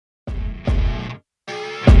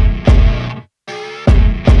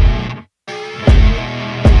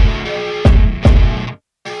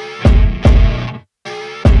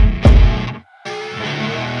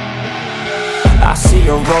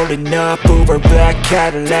Pulling up, Uber black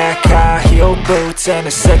Cadillac, high heel boots and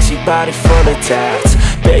a sexy body full of tats.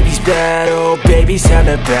 Baby's bad, oh baby's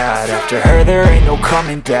hella bad. After her there ain't no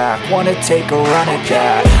coming back. Wanna take a run at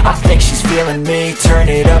that. I think she's feeling me, turn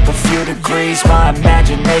it up a few degrees. My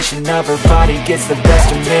imagination of her body gets the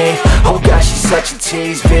best of me. Oh gosh, she's such a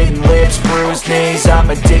tease, bitten lips, bruised knees.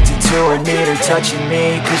 I'm addicted to her, need her touching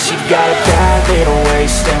me. Cause she got a bad little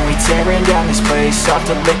waist, and we tearing down this place. Off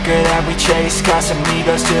the liquor that we chase,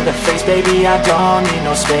 Casamigos to the face. Baby, I don't need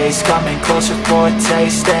no space. Coming closer for a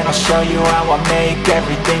taste, and I'll show you how I make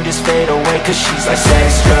everything just fade away. Cause she's like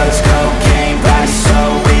sex, drugs, cocaine, body so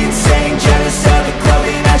insane. Jealous of the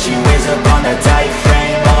clothing that she wears up on that tight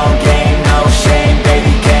frame. All game, no shame,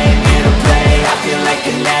 baby came here to play. I feel like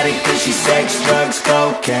an addict cause she's sex, drugs,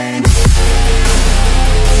 cocaine.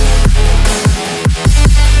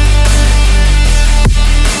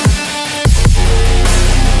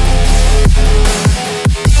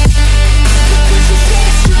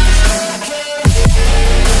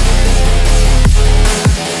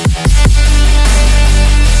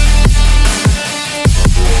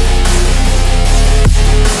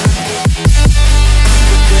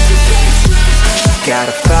 Got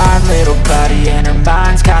a fine little body and her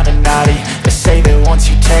mind's kinda naughty. They say that once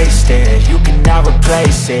you taste it, you cannot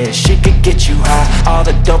replace it. She could get you high, all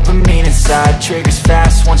the dopamine inside triggers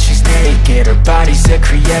fast once she's naked. Her body's a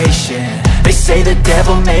creation. They say the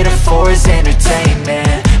devil made her for his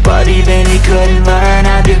entertainment, but even he couldn't learn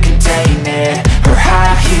how to contain it. Her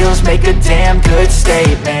high heels make a damn good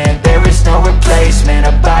statement. There is no replacement,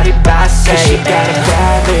 a body by Satan. She got a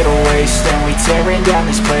bad little waist, and we tearing down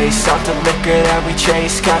this place. Off the liquor that we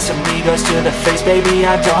chase, Casamigos to the face. Baby,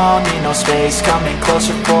 I don't need no space. Coming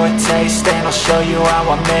closer for a taste, and I'll show you how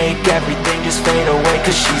I make everything just fade away.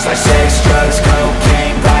 Cause she's like sex, drugs,